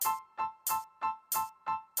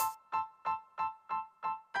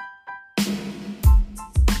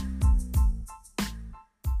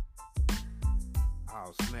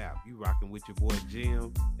rocking with your boy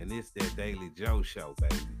Jim, and it's that Daily Joe show,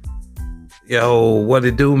 baby. Yo, what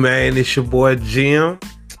it do, man? It's your boy Jim.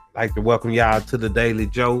 Like to welcome y'all to the Daily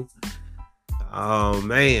Joe. Oh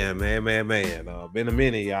man. Been a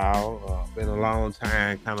minute, y'all. Been a long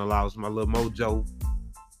time. Kind of lost my little mojo.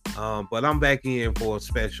 But I'm back in for a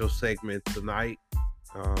special segment tonight.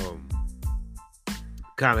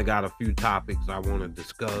 Kind of got a few topics I want to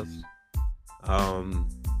discuss.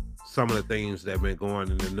 Some of the things that been going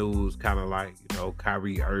in the news, kind of like,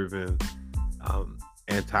 Kyrie Irving,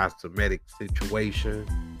 anti-Semitic situation,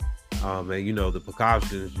 and, the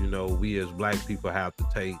precautions, we as black people have to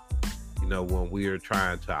take, when we are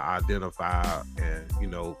trying to identify and,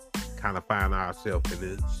 kind of find ourselves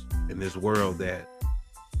in this world that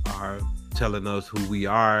are telling us who we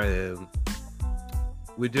are, and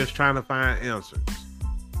we're just trying to find answers.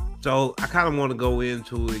 So I kind of want to go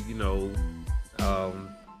into it,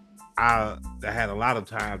 I had a lot of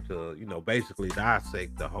time to, basically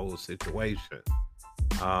dissect the whole situation.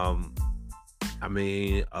 A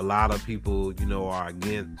lot of people, are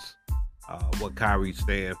against what Kyrie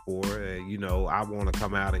stands for. And, I want to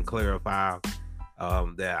come out and clarify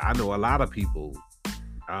that I know a lot of people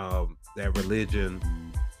that religion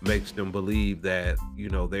makes them believe that,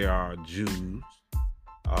 they are Jews,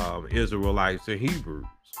 Israelites, and Hebrews.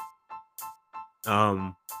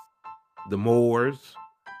 The Moors,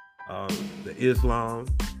 the Islam,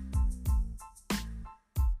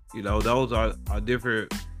 those are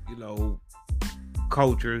different,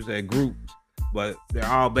 cultures and groups, but they're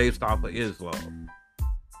all based off of Islam.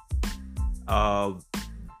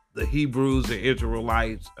 The Hebrews and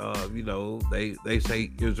Israelites, they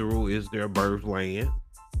say Israel is their birthland.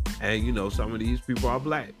 And, some of these people are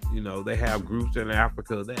black. They have groups in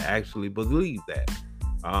Africa that actually believe that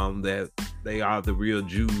they are the real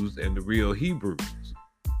Jews and the real Hebrews.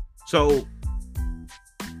 So,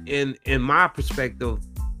 in my perspective,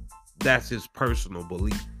 that's his personal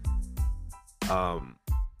belief.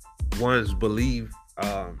 One's belief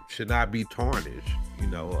should not be tarnished.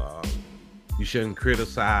 You shouldn't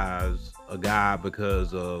criticize a guy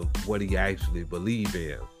because of what he actually believes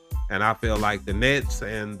in. And I feel like the Nets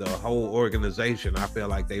and the whole organization, I feel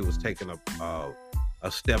like they was taking a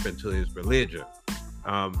step into his religion.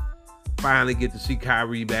 Finally get to see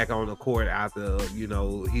Kyrie back on the court after,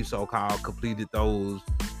 he so-called completed those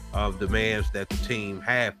demands that the team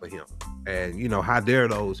had for him. And, how dare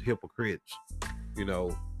those hypocrites,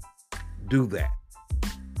 do that.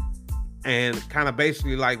 And kind of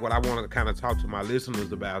basically like what I want to kind of talk to my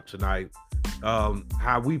listeners about tonight,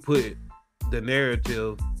 how we put the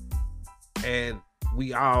narrative and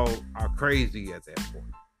we all are crazy at that point.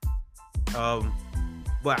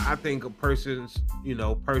 But I think a person's,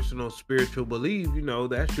 personal spiritual belief,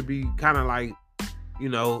 that should be kind of like,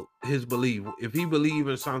 his belief. If he believes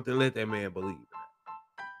in something, let that man believe in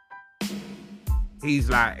it. He's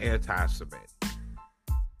not anti-Semitic.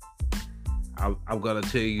 I'm going to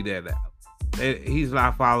tell you that he's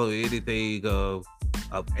not following anything of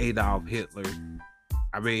Adolf Hitler.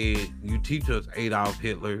 You teach us Adolf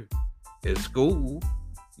Hitler in school,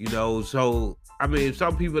 so,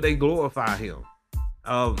 some people, they glorify him.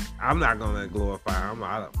 I'm not gonna glorify him.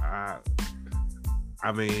 What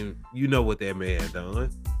that man done.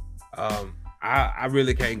 I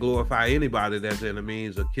really can't glorify anybody that's in the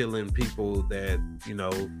means of killing people that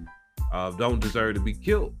don't deserve to be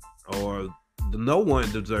killed, or no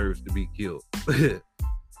one deserves to be killed in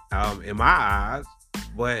my eyes.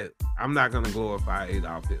 But I'm not gonna glorify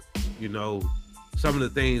Adolf Hitler. Some of the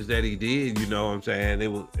things that he did,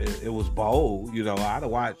 it was bold. I'd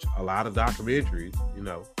watch a lot of documentaries,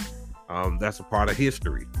 that's a part of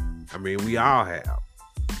history. We all have.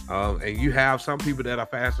 And you have some people that are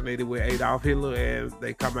fascinated with Adolf Hitler and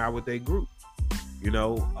they come out with their groups.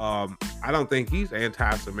 I don't think he's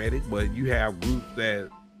anti-Semitic, but you have groups that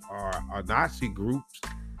are Nazi groups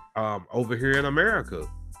over here in America.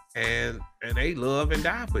 And they love and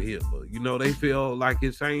die for Hitler. They feel like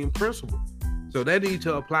his same principles. So that needs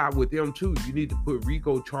to apply with them too. You need to put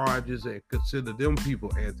RICO charges and consider them people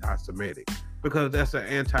anti-Semitic, because that's an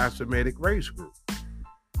anti-Semitic race group.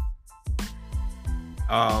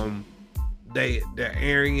 The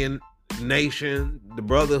Aryan Nation, the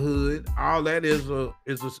Brotherhood, all that is a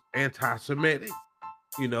anti-Semitic,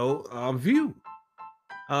 view.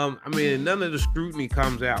 None of the scrutiny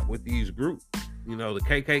comes out with these groups. The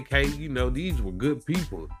KKK, these were good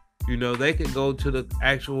people. They can go to the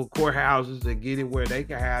actual courthouses and get it where they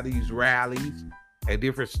can have these rallies and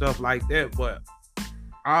different stuff like that. But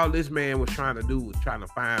all this man was trying to do was trying to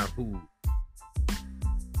find who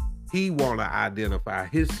he want to identify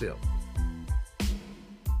himself.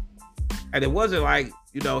 And it wasn't like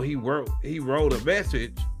he wrote a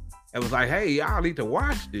message and was like, hey, y'all need to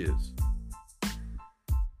watch this.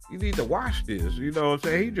 You need to watch this. You know what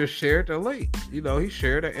I'm saying? He just shared the link. He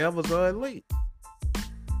shared an Amazon link.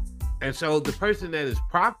 And so the person that is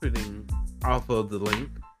profiting off of the link,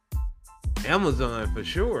 Amazon for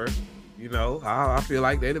sure, I feel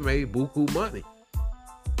like they'd have made buku money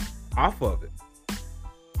off of it.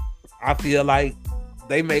 I feel like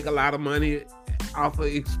they make a lot of money off of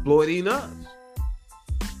exploiting us.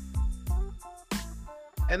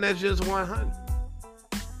 And that's just 100.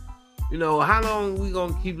 How long we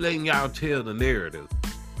gonna keep letting y'all tell the narrative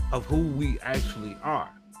of who we actually are?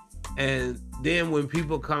 And then when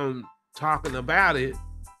people come talking about it,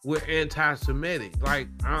 we're anti-Semitic. Like,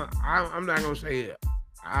 I'm not gonna say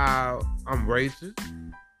I'm racist.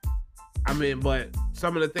 I mean, but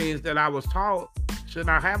some of the things that I was taught, should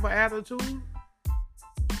I have an attitude?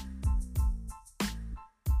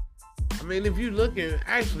 I mean, if you looking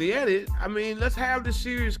actually at it, I mean, let's have this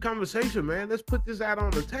serious conversation, man. Let's put this out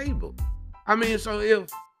on the table. I mean, so if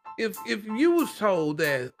you was told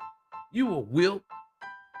that you were whipped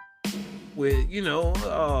with,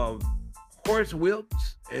 horse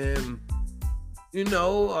whips and,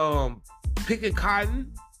 picking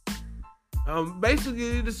cotton,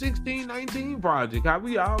 basically the 1619 Project, how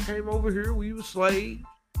we all came over here, we were slaves,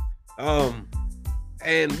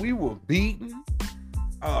 and we were beaten.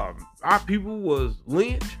 Our people was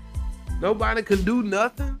lynched. Nobody can do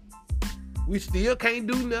nothing. We still can't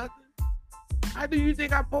do nothing. How do you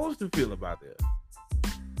think I'm supposed to feel about that?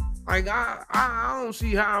 Like, I don't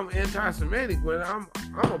see how I'm anti-Semitic, but I'm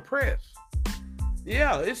oppressed.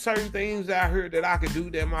 Yeah, it's certain things out here that I could do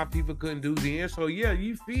that my people couldn't do then. So yeah,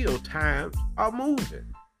 you feel times are moving.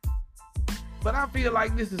 But I feel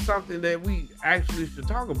like this is something that we actually should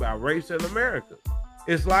talk about, race in America.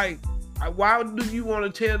 It's like, why do you want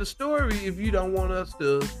to tell the story if you don't want us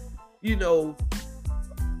to,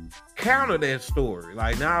 counter that story?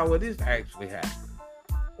 Like, now, well, this actually happened.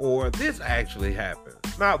 Or this actually happened.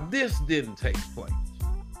 Now, this didn't take place.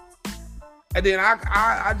 And then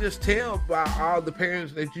I just tell by all the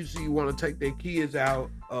parents that you see want to take their kids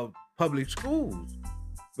out of public schools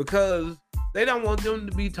because they don't want them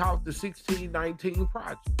to be taught the 1619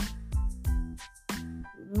 Project.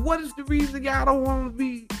 What is the reason y'all don't want to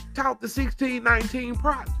be taught the 1619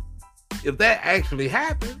 Project? If that actually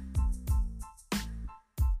happened,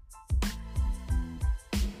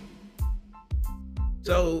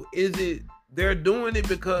 so is it they're doing it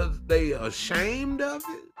because they ashamed of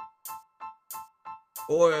it?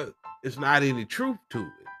 Or it's not any truth to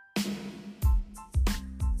it?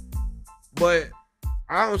 But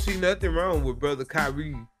I don't see nothing wrong with Brother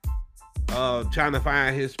Kyrie trying to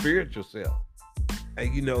find his spiritual self.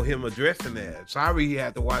 And him addressing that. Sorry he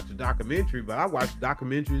had to watch a documentary, but I watch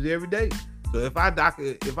documentaries every day. So if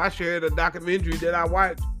I shared a documentary that I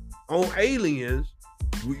watched on aliens,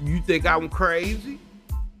 you think I'm crazy?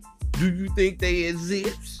 Do you think they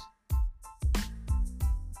exist?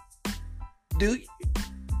 Do you?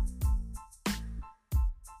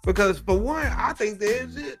 Because for one, I think they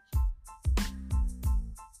exist.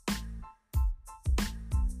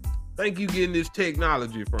 Think you getting this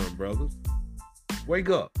technology from, brothers? Wake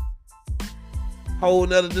up. Whole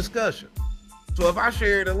nother discussion. So if I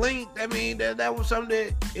shared a link, that means that was something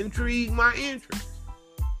that intrigued my interest.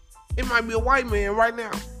 It might be a white man right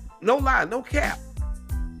now. No lie, no cap.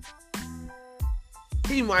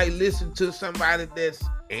 He might listen to somebody that's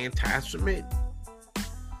anti-Semitic.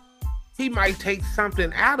 He might take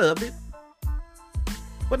something out of it,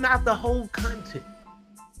 but not the whole content.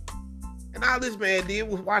 And all this man did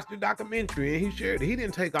was watch the documentary and he shared it. He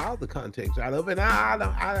didn't take all the context out of it. And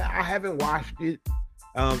I haven't watched it.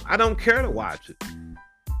 I don't care to watch it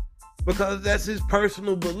because that's his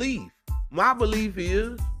personal belief. My belief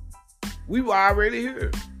is we were already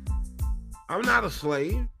here. I'm not a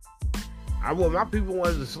slave. My people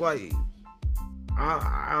wasn't slaves.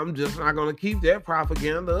 I'm just not going to keep that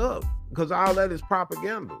propaganda up because all that is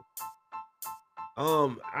propaganda.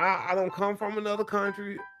 I don't come from another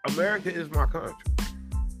country. America is my country.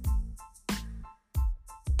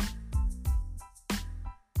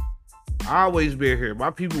 I always been here. My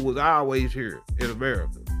people was always here in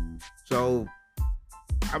America. So,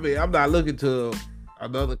 I mean, I'm not looking to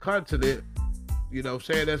another continent,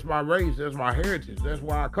 saying that's my race, that's my heritage, that's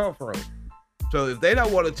where I come from. So if they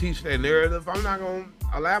don't want to teach that narrative, I'm not going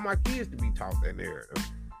to allow my kids to be taught that narrative.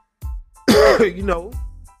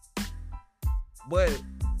 But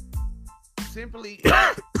simply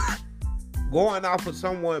going off of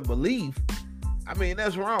someone's belief, I mean,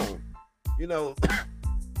 that's wrong.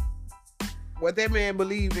 What that man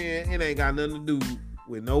believe in, it ain't got nothing to do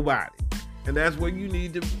with nobody. And that's where you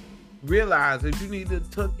need to realize that you need to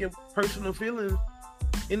tuck your personal feelings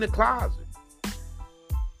in the closet.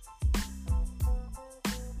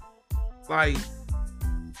 Like,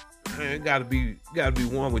 man, gotta be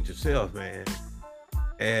one with yourself, man.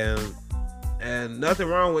 And nothing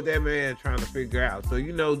wrong with that man trying to figure out. So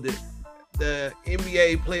the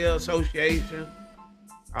NBA Player Association,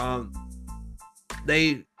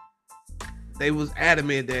 they was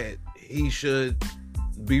adamant that he should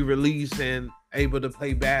be released and able to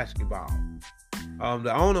play basketball.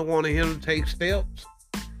 The owner wanted him to take steps,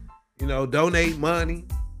 donate money,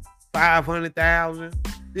 $500,000.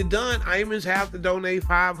 Did Don Amos have to donate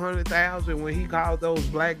 $500,000 when he called those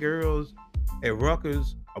black girls at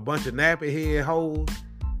Rutgers a bunch of nappy head hoes?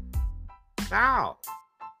 No.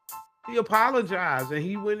 He apologized and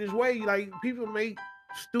he went his way. Like, people make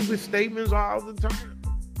stupid statements all the time.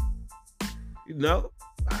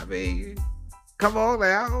 I mean, come on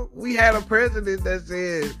now. We had a president that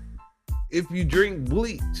said if you drink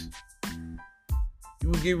bleach, you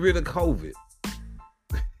would get rid of COVID.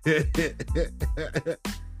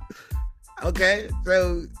 Okay,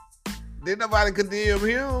 so did nobody condemn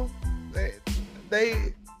him?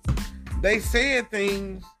 They said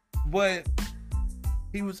things, but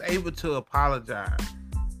he was able to apologize,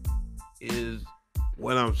 is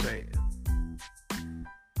what I'm saying.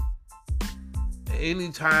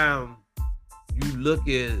 Anytime you look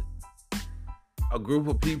at a group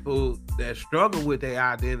of people that struggle with their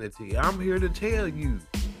identity, I'm here to tell you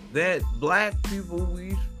that black people,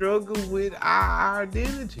 we struggle with our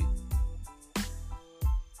identity.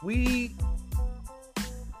 We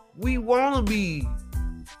want to be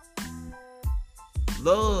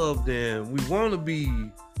loved and we want to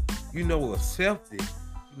be, accepted.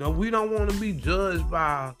 We don't want to be judged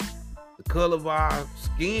by the color of our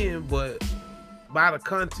skin, but by the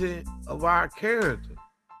content of our character.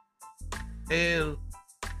 And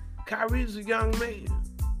Kyrie's a young man.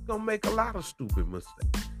 He's gonna make a lot of stupid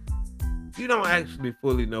mistakes. You don't actually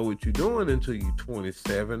fully know what you're doing until you're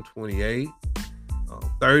 27, 28,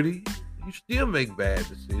 30. You still make bad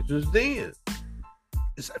decisions then.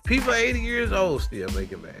 It's people 80 years old still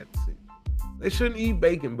making bad decisions. They shouldn't eat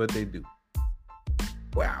bacon, but they do.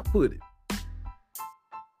 Where I put it.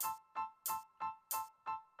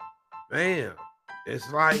 Man,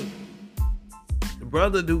 it's like the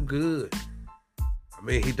brother do good. I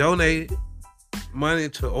mean, he donated money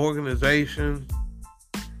to organizations.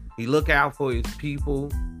 He look out for his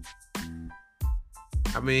people.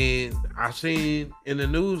 I mean, I seen in the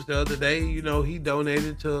news the other day, he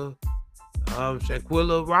donated to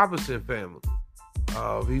Shaquilla Robinson family.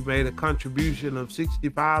 He made a contribution of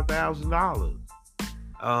 $65,000.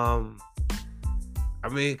 I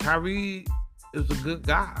mean, Kyrie is a good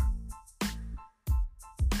guy.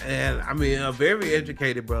 And I mean, a very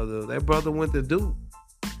educated brother. That brother went to Duke.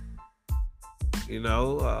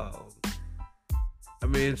 I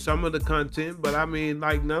mean, some of the content, but I mean,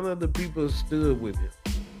 like, none of the people stood with him.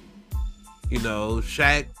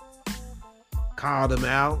 Shaq called him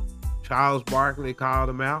out. Charles Barkley called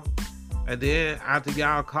him out. And then after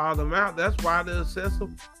y'all called him out, that's why the excessive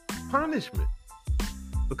punishment.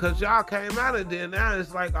 Because y'all came out and then now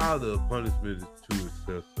it's like, the punishment is too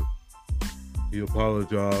excessive. He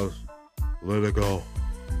apologized. Let it go.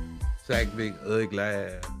 Sack big ugly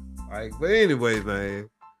ass. But anyways, man.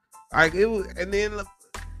 It was, and then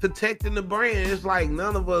protecting the brand, it's like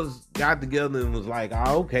none of us got together and was like,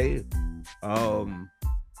 okay.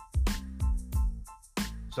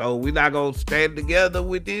 So we're not gonna stand together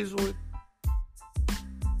with this one.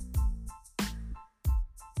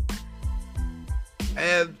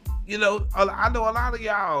 And I know a lot of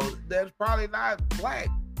y'all that's probably not black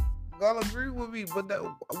gonna agree with me, but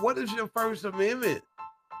what is your First Amendment?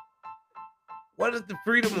 What is the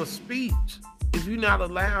freedom of speech if you're not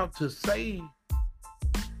allowed to say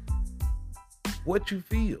what you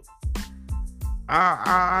feel?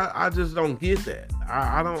 I just don't get that.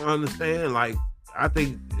 I don't understand. Like, I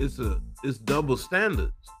think it's double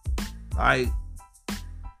standards. Like,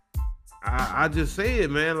 I just said,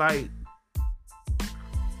 man, like,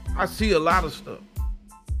 I see a lot of stuff.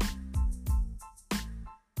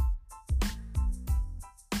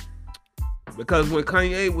 Because when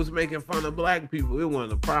Kanye was making fun of black people, it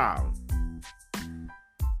wasn't a problem.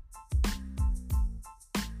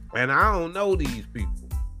 And I don't know these people.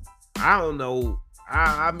 I don't know.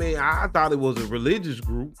 I mean, I thought it was a religious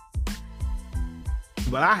group.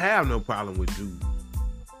 But I have no problem with Jews.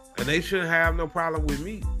 And they shouldn't have no problem with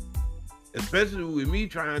me. Especially with me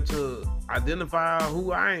trying to identify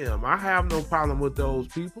who I am. I have no problem with those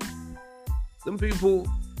people. Them people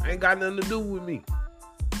ain't got nothing to do with me.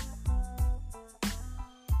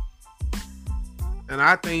 And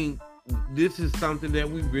I think this is something that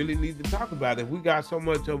we really need to talk about. If we got so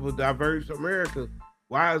much of a diverse America,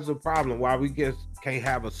 why is the problem? Why we just can't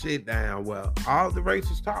have a sit down where all the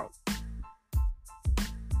races talk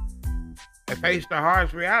and face the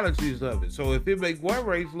harsh realities of it? So if it make one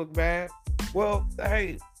race look bad, well,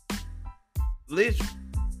 hey, let's,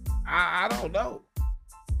 I don't know.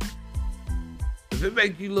 If it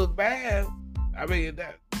make you look bad, I mean,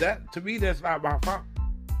 that to me, that's not my fault.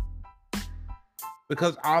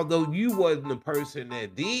 Because although you wasn't the person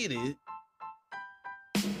that did it,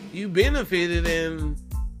 you benefited and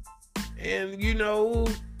you know,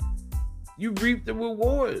 you reap the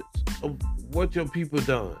rewards of what your people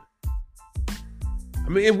done. I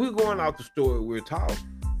mean, if we're going off the story we're taught,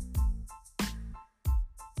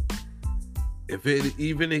 if it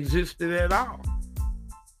even existed at all.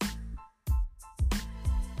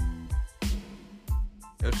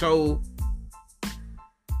 And so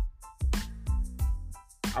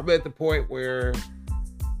I'm at the point where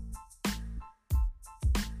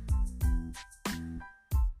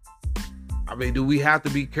I mean, do we have to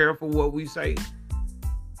be careful what we say?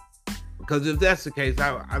 Because if that's the case,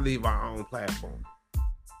 I leave our own platform.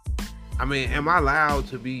 I mean, am I allowed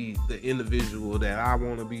to be the individual that I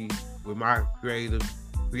want to be with my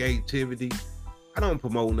creativity? I don't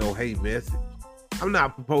promote no hate message. I'm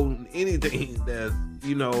not promoting anything that's,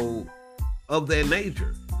 you know, of that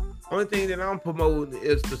nature. Only thing that I'm promoting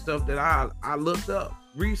is the stuff that I looked up,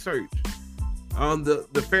 researched on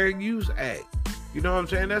the Fair Use Act. You know what I'm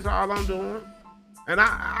saying? That's all I'm doing. And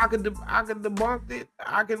I can debunk it.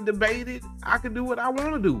 I can debate it. I can do what I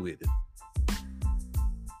want to do with it.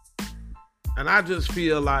 And I just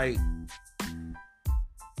feel like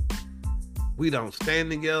we don't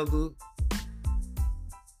stand together.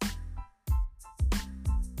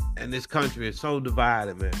 And this country is so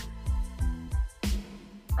divided, man.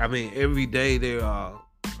 I mean, every day they are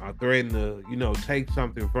threatening to, you know, take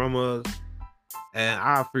something from us. And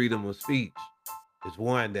our freedom of speech is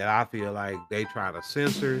one that I feel like they try to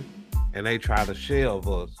censor and they try to shelve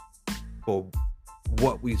us for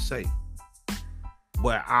what we say.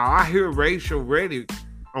 But I hear racial rhetoric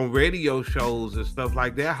on radio shows and stuff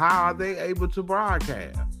like that. How are they able to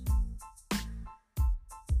broadcast?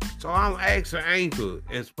 So I'm asking Anchor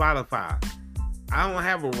and Spotify. I don't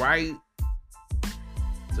have a right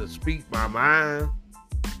to speak my mind.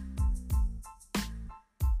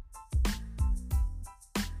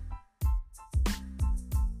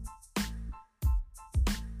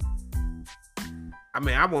 I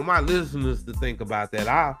mean, I want my listeners to think about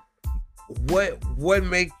that. What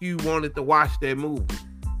make you wanted to watch that movie?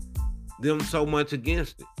 Them so much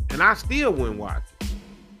against it. And I still wouldn't watch it.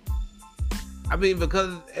 I mean,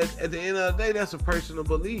 because at the end of the day, that's a personal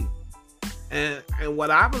belief. And what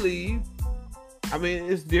I believe, I mean,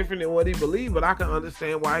 it's different than what he believed, but I can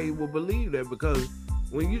understand why he would believe that. Because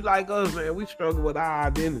when you like us, man, we struggle with our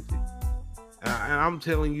identity. And I'm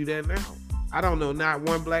telling you that now. I don't know not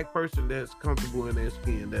one black person that's comfortable in their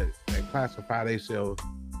skin that classify themselves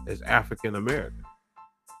as African American.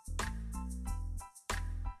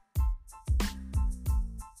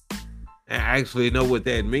 And actually know what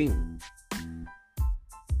that means.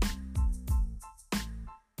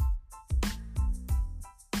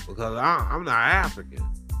 Because I'm not African.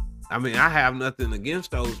 I mean, I have nothing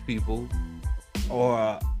against those people,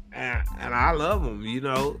 and I love them. You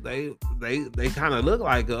know, they kind of look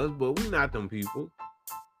like us, but we not them people.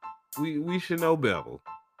 We should know better.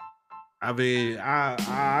 I mean,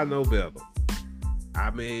 I know better.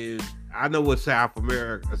 I mean, I know what South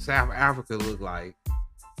Africa look like.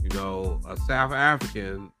 You know, a South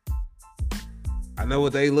African. I know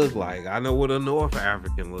what they look like. I know what a North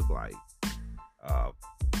African look like.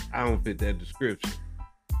 I don't fit that description,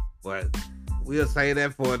 but we'll say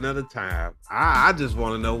that for another time. I just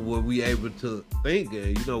want to know what we able to think,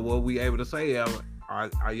 and you know what we able to say.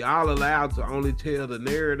 Are y'all allowed to only tell the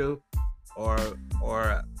narrative, or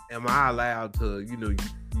am I allowed to, you know,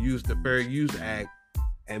 use the Fair Use Act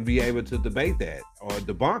and be able to debate that or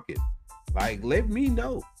debunk it? Like, let me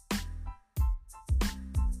know.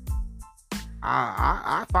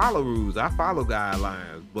 I follow rules, I follow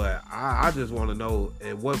guidelines, but I just want to know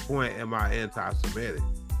at what point am I anti-Semitic?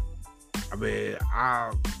 I mean,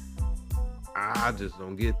 I just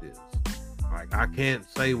don't get this. Like, I can't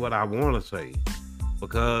say what I want to say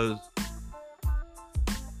because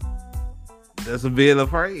that's a bit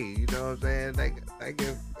afraid. You know what I'm saying? They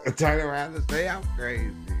can turn around and say I'm crazy.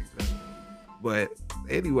 You know? But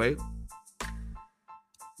anyway,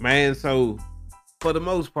 man. So for the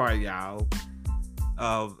most part, y'all,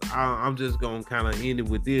 I'm just gonna kind of end it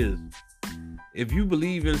with this. If you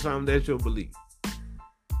believe in something, that's your belief.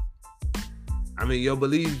 I mean, your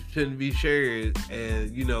beliefs shouldn't be shared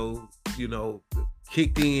and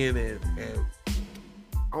kicked in and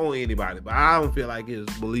on anybody. But I don't feel like his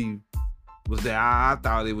belief was that. I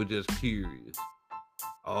thought it was just curious,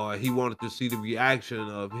 or he wanted to see the reaction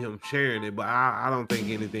of him sharing it. But I don't think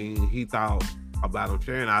anything he thought about him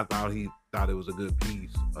sharing. I thought he thought it was a good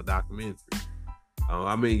piece, a documentary.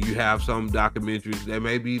 I mean, you have some documentaries that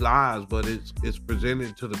may be lies, but it's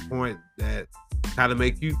presented to the point that kind of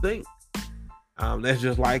make you think. That's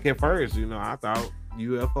just like at first, I thought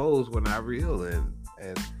UFOs were not real, and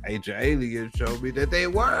Ancient Aliens showed me that they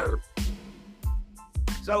were.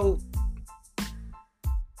 So,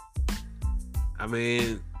 I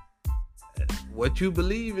mean, what you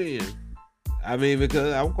believe in? I mean,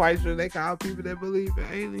 because I'm quite sure they call people that believe in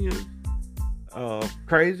aliens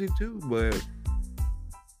crazy too, but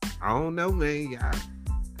I don't know, man. Y'all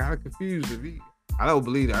kind of confusing me. I don't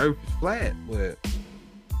believe the earth is flat, but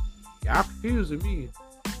y'all confusing me.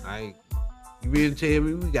 Like, you mean to tell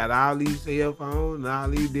me we got all these cell phones and all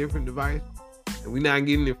these different devices and we not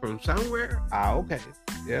getting it from somewhere? Okay.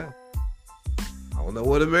 Yeah. I don't know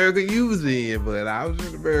what America used in, but I was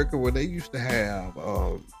in America where they used to have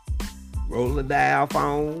rolling dial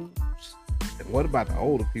phones. And what about the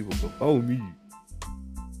older people before me?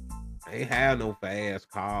 They ain't have no fast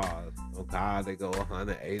cars. No cars that go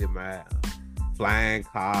 180 miles. Flying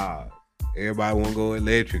cars. Everybody want to go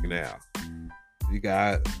electric now. You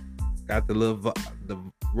got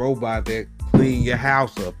the robot that clean your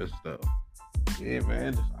house up and stuff. Yeah,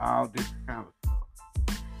 man, just all different kind of stuff.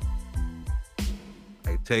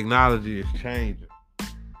 Like, technology is changing.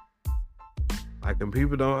 Like, and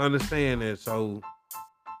people don't understand that. So,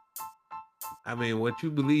 I mean, what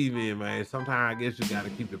you believe in, man, sometimes I guess you got to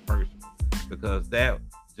keep it personal, because that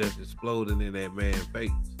just exploded in that man's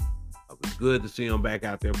face. It was good to see him back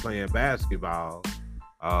out there playing basketball,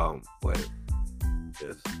 but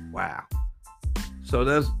just wow. So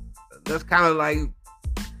that's kind of like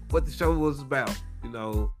what the show was about,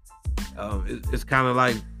 It's kind of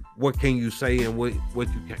like, what can you say and what you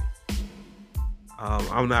can't.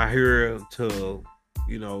 I'm not here to,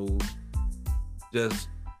 just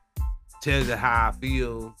tell you how I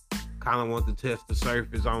feel. Kind of want to test the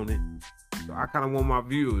surface on it. So I kind of want my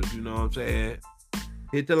viewers, you know what I'm saying,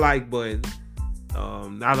 hit the like button.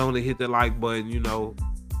 Not only hit the like button,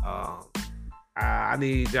 I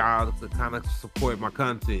need y'all to kind of support my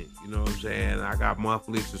content. You know what I'm saying? I got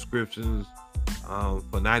monthly subscriptions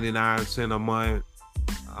for 99 cents a month.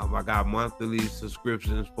 I got monthly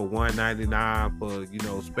subscriptions for $1.99 for,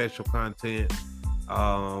 special content.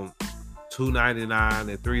 $2.99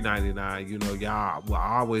 and $3.99. Y'all will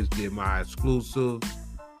always get my exclusive.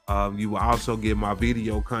 You will also get my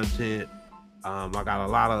video content. I got a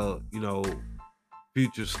lot of,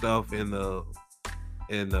 future stuff in the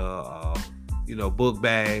book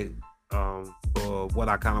bag for what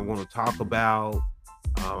I kind of want to talk about.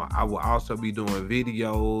 I will also be doing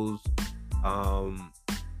videos.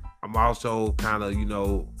 I'm also kind of,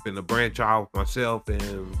 finna branch off myself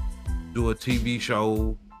and do a TV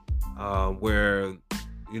show where,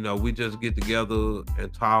 we just get together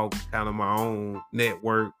and talk, kind of my own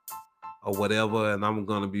network or whatever, and I'm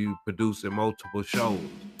going to be producing multiple shows.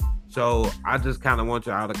 So I just kind of want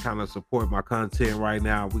y'all to kind of support my content right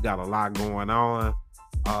now. We got a lot going on,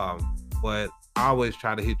 but I always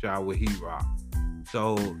try to hit y'all with Heat Rock.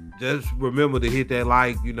 So just remember to hit that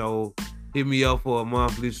like, hit me up for a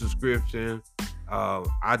monthly subscription.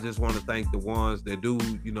 I just want to thank the ones that do,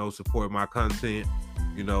 support my content.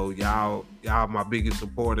 Y'all my biggest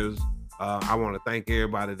supporters. I want to thank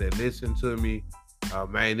everybody that listen to me.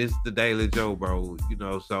 Man, this is the Daily Joe, bro.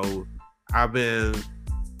 So I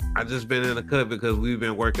just been in the cut because we've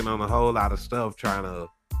been working on a whole lot of stuff trying to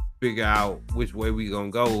figure out which way we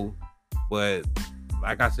gonna go. But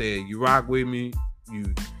like I said, you rock with me.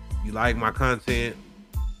 You like my content.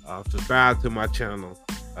 Subscribe to my channel.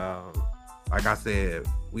 Like I said,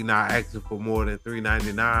 we not asking for more than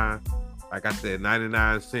 $3.99. Like I said,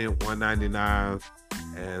 99 cents, $1.99,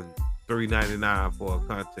 and $3.99 for a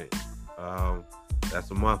content.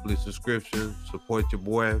 That's a monthly subscription. Support your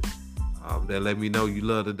boy. That let me know you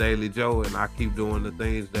love the Daily Joe, and I keep doing the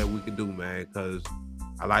things that we can do, man, because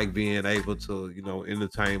I like being able to,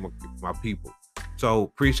 entertain my people. So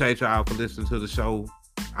appreciate y'all for listening to the show.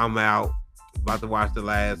 I'm out. About to watch the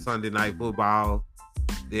last Sunday Night Football.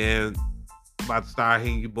 Then about to start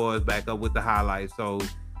hitting you boys back up with the highlights. So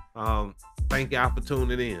thank y'all for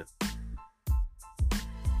tuning in.